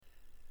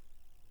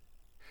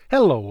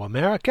Hello,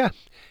 America.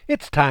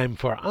 It's time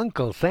for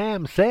Uncle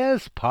Sam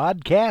Says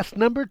podcast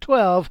number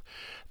 12,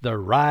 The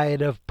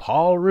Ride of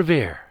Paul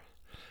Revere.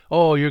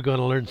 Oh, you're going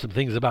to learn some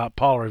things about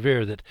Paul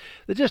Revere that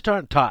just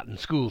aren't taught in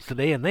schools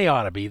today, and they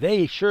ought to be.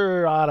 They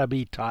sure ought to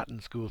be taught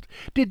in schools.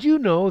 Did you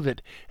know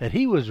that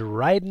he was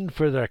riding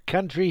for their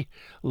country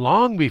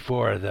long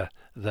before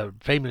the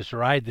famous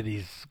ride that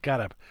he's got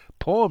a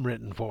poem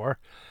written for?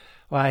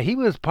 Why, he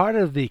was part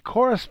of the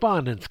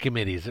correspondence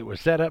committees that were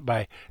set up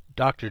by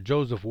Dr.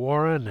 Joseph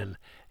Warren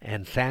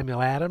and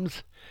Samuel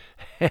Adams.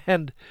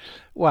 And,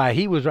 why,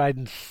 he was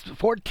riding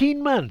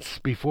 14 months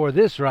before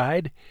this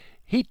ride.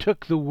 He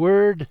took the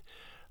word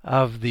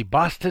of the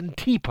Boston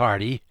Tea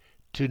Party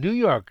to New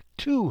York,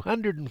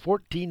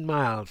 214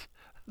 miles.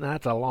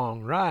 That's a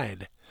long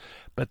ride.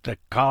 But the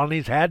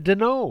colonies had to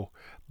know.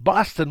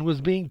 Boston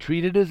was being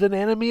treated as an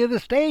enemy of the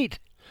state.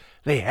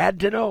 They had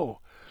to know.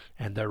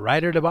 And the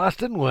rider to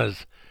Boston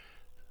was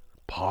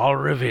Paul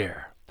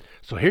Revere.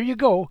 So here you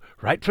go,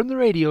 right from the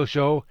radio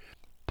show,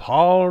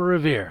 Paul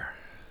Revere.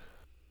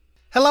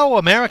 Hello,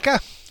 America.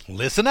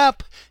 Listen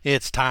up.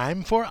 It's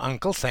time for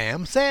Uncle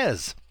Sam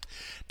Says.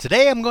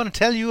 Today I'm going to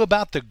tell you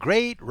about the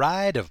great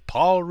ride of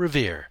Paul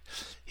Revere.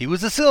 He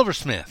was a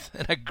silversmith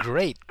and a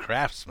great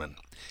craftsman.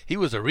 He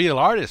was a real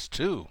artist,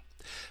 too.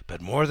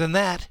 But more than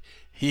that,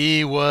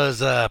 he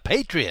was a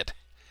patriot.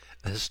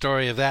 The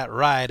story of that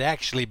ride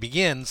actually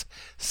begins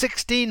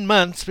 16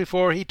 months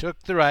before he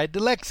took the ride to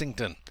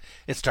Lexington.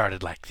 It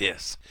started like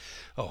this.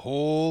 A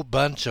whole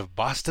bunch of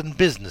Boston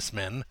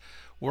businessmen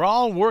were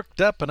all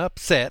worked up and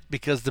upset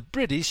because the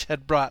British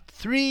had brought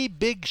 3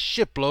 big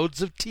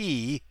shiploads of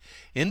tea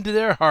into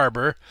their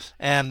harbor,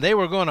 and they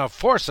were going to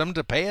force them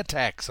to pay a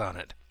tax on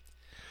it.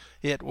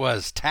 It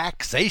was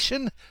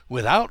taxation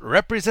without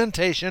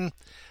representation,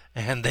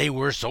 and they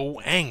were so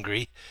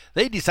angry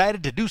they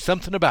decided to do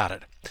something about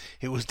it.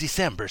 It was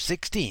December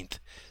 16th,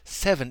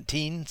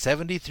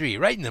 1773,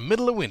 right in the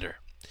middle of winter.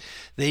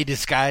 They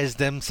disguised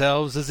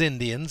themselves as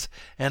Indians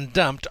and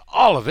dumped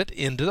all of it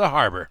into the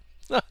harbor.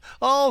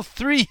 All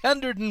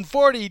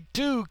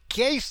 342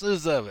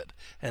 cases of it,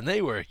 and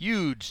they were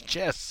huge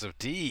chests of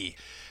tea.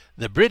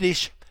 The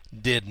British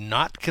did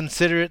not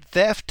consider it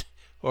theft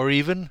or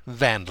even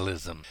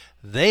vandalism.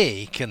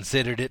 They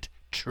considered it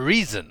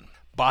treason.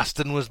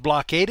 Boston was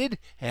blockaded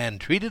and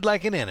treated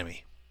like an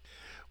enemy.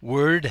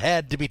 Word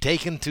had to be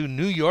taken to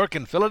New York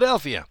and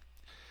Philadelphia.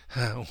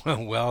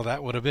 Well,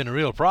 that would have been a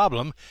real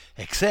problem,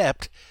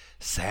 except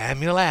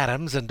Samuel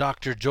Adams and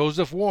Dr.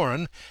 Joseph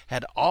Warren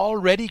had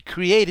already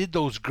created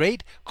those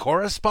great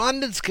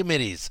correspondence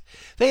committees.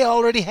 They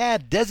already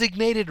had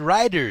designated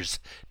riders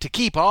to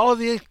keep all of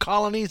the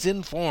colonies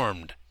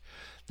informed.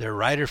 Their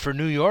rider for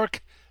New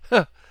York?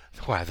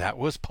 Why, that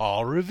was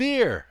Paul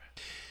Revere.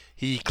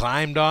 He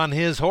climbed on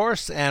his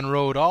horse and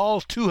rode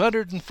all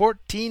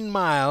 214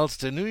 miles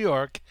to New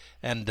York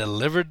and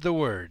delivered the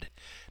word.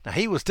 Now,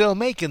 he was still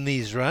making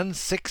these runs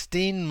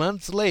 16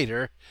 months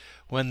later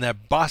when the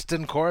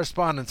Boston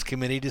Correspondence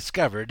Committee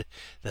discovered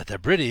that the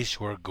British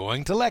were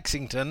going to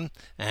Lexington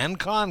and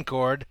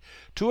Concord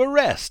to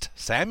arrest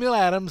Samuel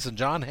Adams and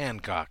John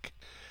Hancock.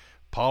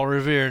 Paul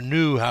Revere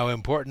knew how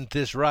important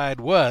this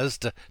ride was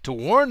to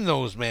warn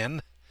those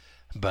men,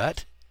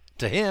 but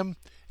to him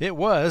it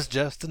was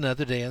just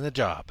another day on the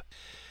job.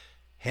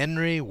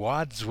 Henry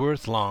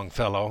Wadsworth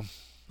Longfellow,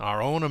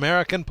 our own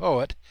American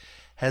poet,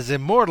 has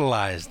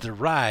immortalized the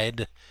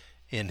ride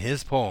in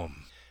his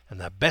poem. And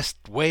the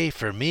best way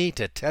for me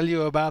to tell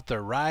you about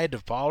the ride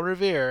of Paul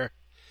Revere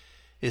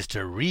is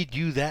to read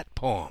you that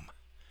poem.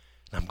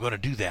 And I'm going to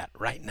do that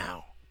right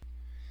now.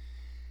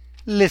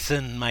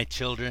 Listen, my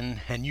children,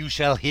 and you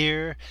shall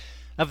hear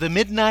of the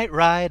midnight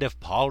ride of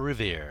Paul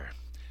Revere.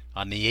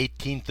 On the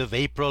 18th of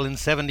April in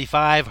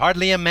 75,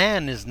 hardly a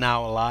man is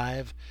now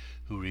alive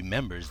who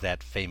remembers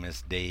that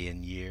famous day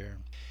and year.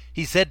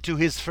 He said to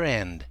his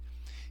friend,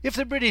 "If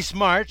the British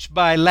march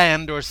by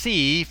land or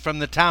sea from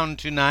the town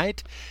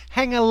tonight,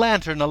 hang a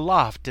lantern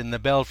aloft in the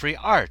belfry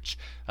arch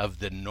of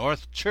the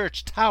North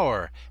Church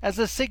tower as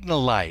a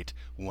signal light,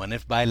 1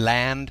 if by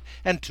land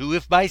and 2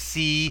 if by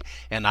sea,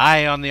 and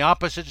I on the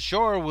opposite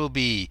shore will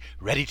be,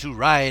 ready to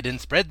ride and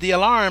spread the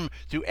alarm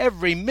through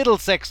every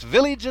Middlesex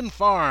village and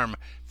farm,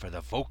 for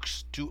the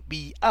folks to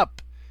be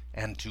up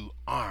and to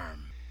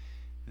arm."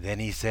 Then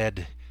he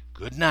said,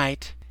 "Good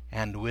night,"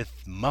 and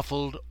with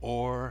muffled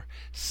oar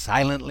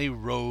silently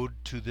rowed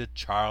to the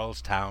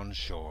Charlestown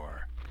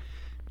shore.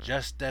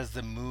 Just as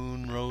the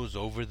moon rose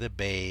over the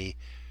bay,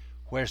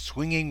 where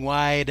swinging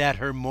wide at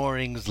her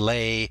moorings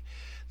lay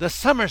the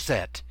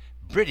Somerset,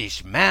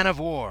 British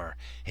man-of-war,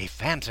 a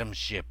phantom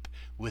ship,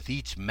 with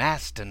each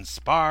mast and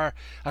spar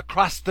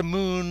across the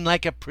moon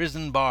like a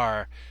prison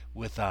bar,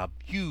 with a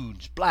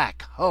huge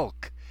black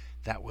hulk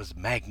that was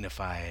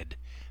magnified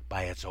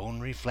by its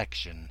own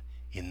reflection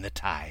in the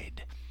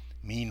tide.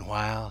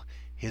 Meanwhile,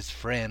 his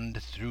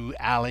friend through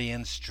alley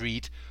and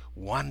street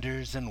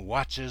wanders and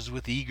watches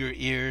with eager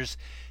ears,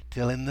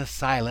 till in the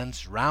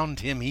silence round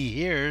him he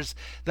hears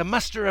the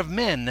muster of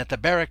men at the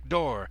barrack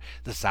door,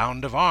 the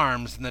sound of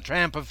arms and the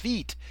tramp of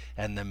feet,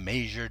 and the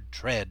measured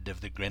tread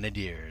of the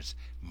grenadiers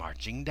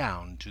marching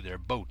down to their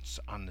boats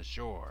on the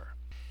shore.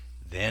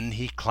 Then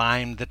he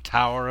climbed the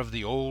tower of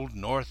the old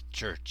North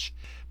Church,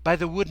 by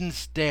the wooden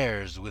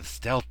stairs with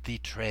stealthy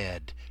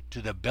tread,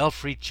 to the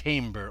belfry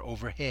chamber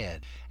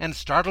overhead, and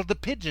startled the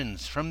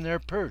pigeons from their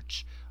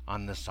perch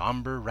on the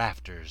sombre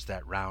rafters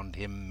that round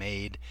him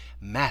made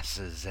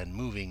masses and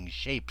moving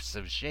shapes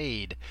of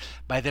shade,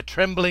 by the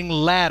trembling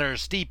ladder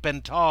steep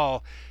and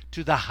tall,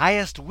 to the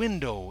highest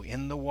window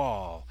in the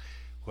wall,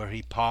 where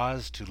he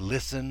paused to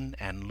listen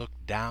and look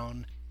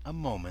down a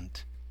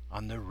moment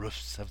on the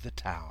roofs of the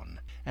town,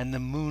 and the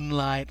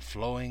moonlight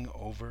flowing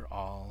over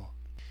all.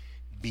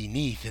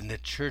 Beneath in the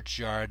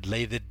churchyard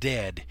lay the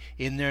dead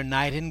in their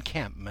night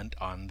encampment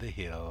on the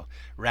hill,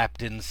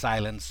 wrapped in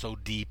silence so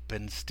deep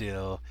and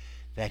still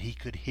that he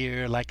could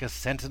hear like a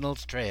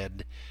sentinel's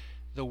tread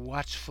the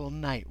watchful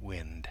night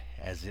wind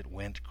as it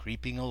went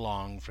creeping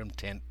along from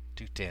tent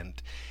to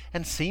tent,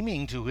 and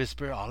seeming to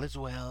whisper all is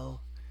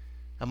well.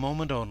 A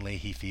moment only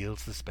he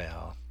feels the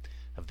spell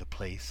of the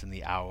place and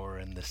the hour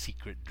and the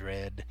secret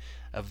dread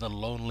of the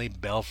lonely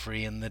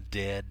belfry and the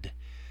dead.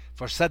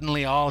 For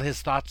suddenly all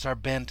his thoughts are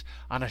bent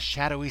on a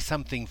shadowy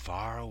something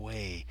far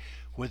away,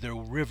 where the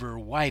river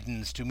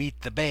widens to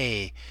meet the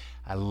bay,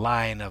 a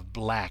line of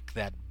black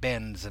that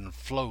bends and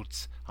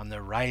floats on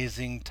the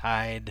rising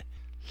tide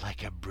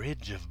like a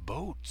bridge of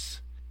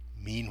boats.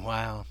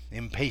 Meanwhile,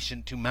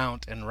 impatient to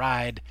mount and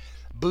ride,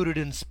 booted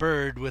and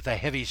spurred with a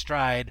heavy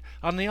stride,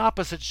 on the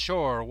opposite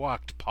shore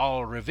walked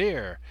Paul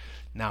Revere.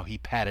 Now he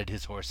patted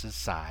his horse's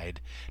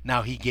side,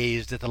 now he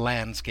gazed at the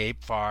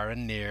landscape far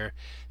and near,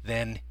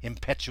 then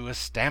impetuous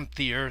stamped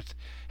the earth,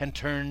 and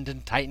turned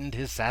and tightened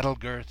his saddle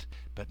girth.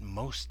 But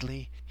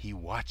mostly he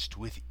watched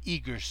with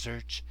eager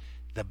search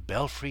the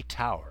belfry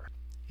tower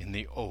in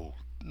the old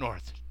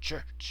North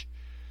Church,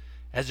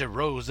 as it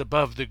rose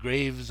above the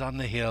graves on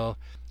the hill,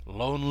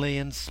 lonely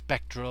and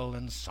spectral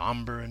and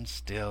sombre and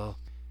still.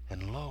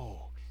 And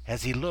lo,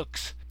 as he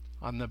looks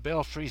on the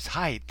belfry's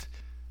height,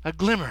 a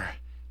glimmer,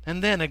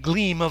 and then a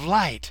gleam of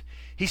light.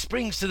 He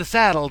springs to the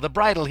saddle, the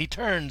bridle he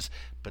turns,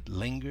 but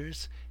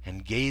lingers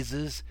and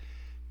gazes,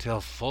 till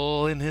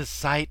full in his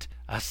sight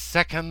a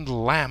second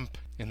lamp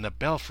in the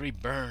belfry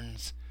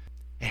burns.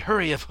 A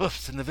hurry of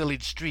hoofs in the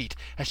village street,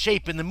 a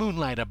shape in the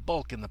moonlight, a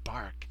bulk in the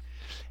park,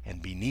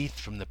 and beneath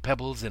from the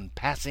pebbles in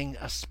passing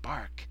a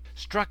spark,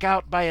 struck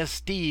out by a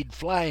steed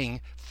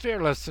flying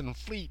fearless and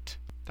fleet.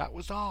 That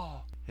was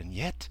all, and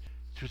yet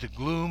through the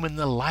gloom and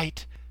the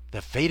light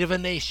the fate of a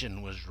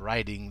nation was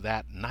riding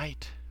that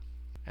night.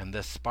 And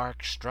the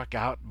spark struck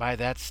out by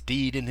that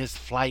steed in his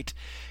flight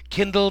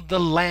kindled the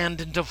land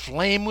into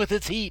flame with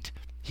its heat.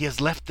 He has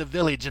left the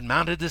village and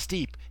mounted the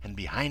steep, and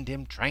behind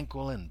him,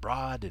 tranquil and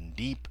broad and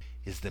deep,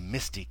 is the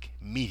mystic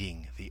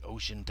meeting the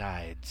ocean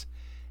tides,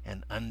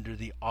 and under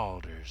the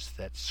alders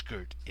that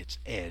skirt its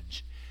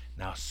edge,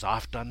 now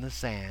soft on the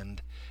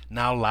sand,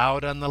 now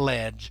loud on the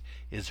ledge,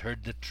 is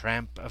heard the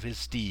tramp of his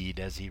steed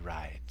as he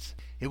rides.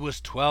 It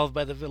was 12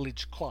 by the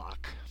village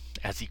clock.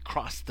 As he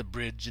crossed the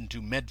bridge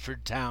into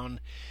Medford town,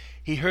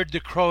 he heard the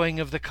crowing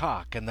of the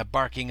cock and the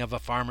barking of a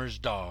farmer's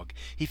dog.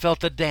 He felt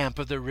the damp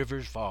of the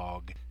river's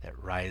fog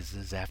that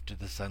rises after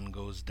the sun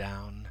goes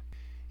down.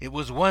 It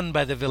was 1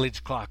 by the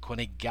village clock when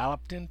he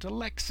galloped into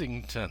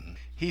Lexington.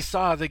 He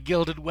saw the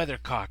gilded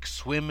weathercock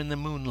swim in the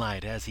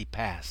moonlight as he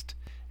passed,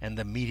 and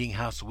the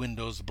meeting-house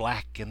windows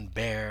black and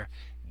bare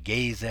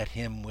gaze at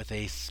him with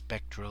a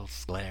spectral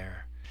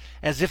glare,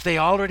 as if they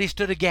already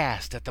stood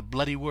aghast at the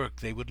bloody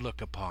work they would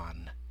look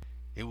upon.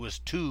 It was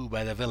 2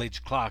 by the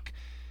village clock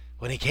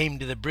when he came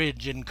to the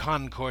bridge in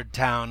Concord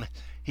town.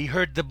 He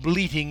heard the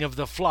bleating of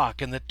the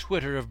flock and the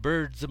twitter of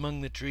birds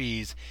among the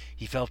trees.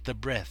 He felt the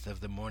breath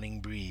of the morning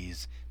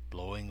breeze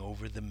blowing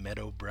over the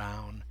meadow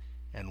brown,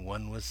 and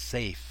one was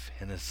safe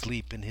and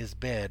asleep in his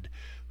bed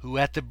who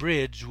at the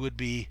bridge would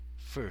be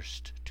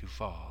first to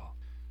fall,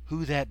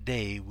 who that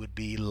day would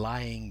be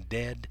lying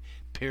dead,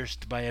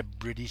 pierced by a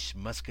British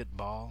musket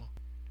ball.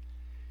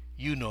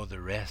 You know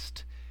the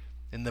rest.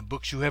 In the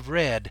books you have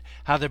read,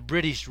 how the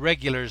British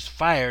regulars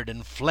fired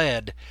and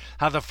fled,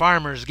 how the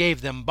farmers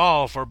gave them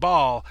ball for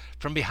ball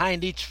from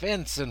behind each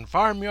fence and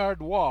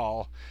farmyard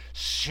wall,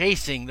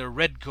 chasing the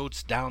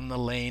redcoats down the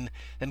lane,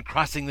 then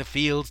crossing the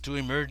fields to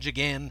emerge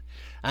again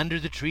under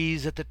the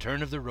trees at the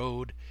turn of the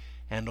road,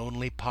 and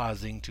only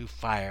pausing to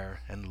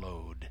fire and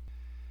load.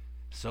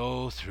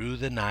 So through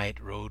the night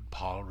rode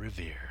Paul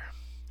Revere,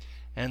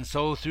 and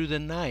so through the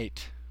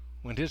night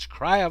went his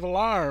cry of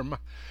alarm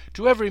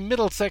to every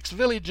Middlesex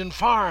village and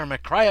farm, a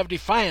cry of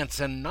defiance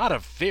and not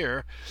of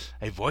fear,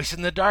 a voice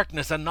in the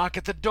darkness, a knock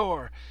at the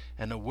door,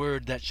 and a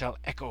word that shall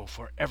echo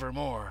for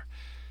evermore.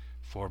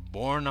 For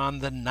borne on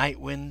the night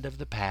wind of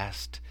the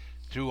past,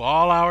 through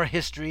all our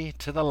history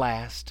to the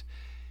last,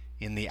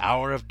 in the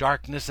hour of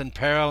darkness and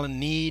peril and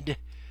need,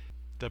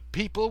 the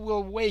people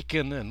will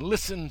waken and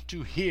listen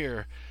to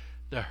hear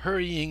the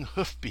hurrying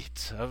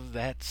hoofbeats of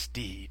that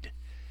steed,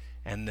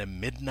 and the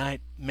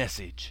midnight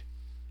message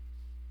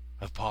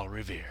of Paul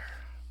Revere.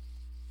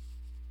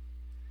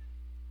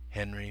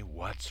 Henry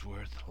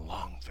Wadsworth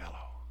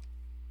Longfellow.